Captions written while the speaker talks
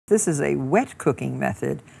this is a wet cooking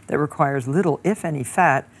method that requires little, if any,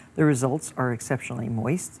 fat. The results are exceptionally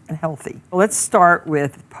moist and healthy. Let's start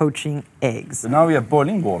with poaching eggs. So now we have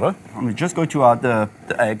boiling water, and we're just going to add the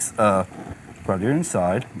eggs gradually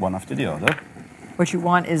inside, one after the other. What you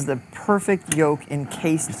want is the perfect yolk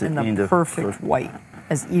encased in the perfect white,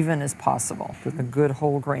 as even as possible. With a good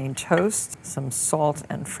whole grain toast, some salt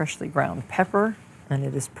and freshly ground pepper, and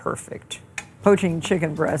it is perfect. Poaching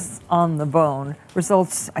chicken breasts on the bone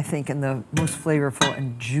results, I think, in the most flavorful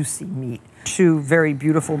and juicy meat. 2 very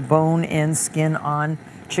beautiful bone-in, skin-on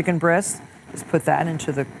chicken breasts. Just put that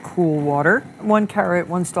into the cool water. 1 carrot,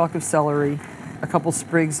 1 stalk of celery, a couple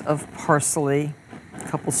sprigs of parsley, a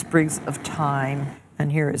couple sprigs of thyme.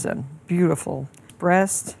 And here is a beautiful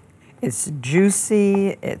breast. It's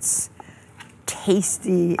juicy, it's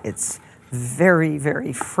tasty, it's very,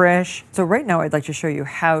 very fresh. So right now I'd like to show you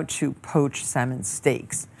how to poach salmon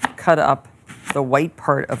steaks. Cut up the white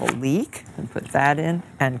part of a leek and put that in,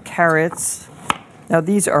 and carrots. Now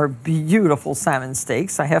these are beautiful salmon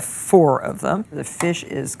steaks. I have 4 of them. The fish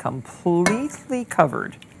is completely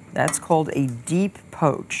covered. That's called a deep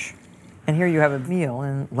poach. And here you have a meal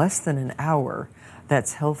in less than an hour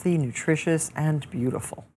that's healthy, nutritious, and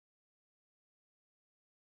beautiful.